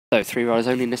So 3 riders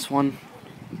only in this one.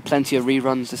 Plenty of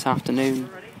reruns this afternoon.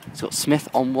 It's got Smith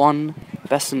on 1,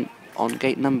 Bessant on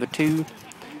gate number 2,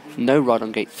 no ride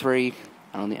on gate 3,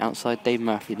 and on the outside Dave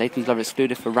Murphy. Leyton Glover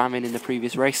excluded for ramming in the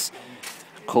previous race,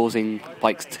 causing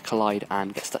bikes to collide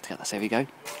and get stuck together. So here we go.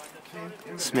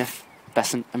 Smith,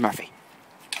 Bessant and Murphy.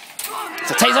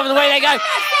 So takes over the way they go.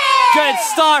 Good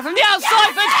start from the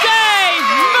outside for Dave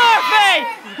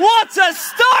Murphy! What a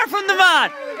start from the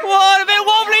man! What a bit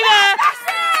wobbly there!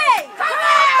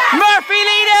 Murphy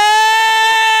leading!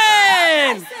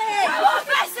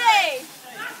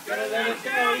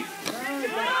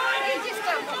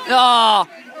 Oh,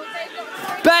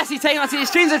 Bessie taking on to the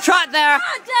extremes of track there.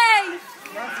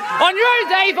 On your own,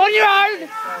 Dave, on your own.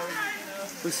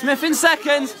 With Smith in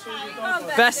second,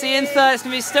 Bessie in third. It's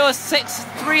going to be still a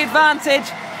 6-3 advantage.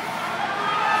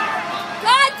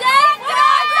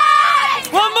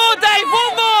 One more, Dave,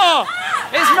 one more!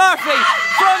 It's Murphy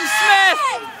from Smith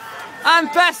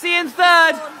and Bessie in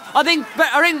third. I think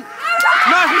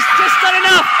Murphy's just done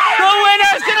enough. The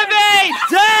winner's going to be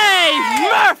Dave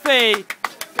Murphy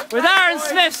with Aaron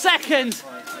Smith second.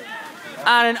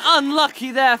 And an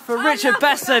unlucky there for Richard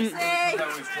Bessant.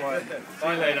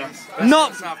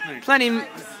 Not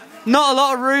a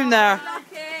lot of room there.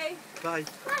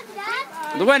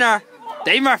 The winner,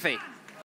 Dave Murphy.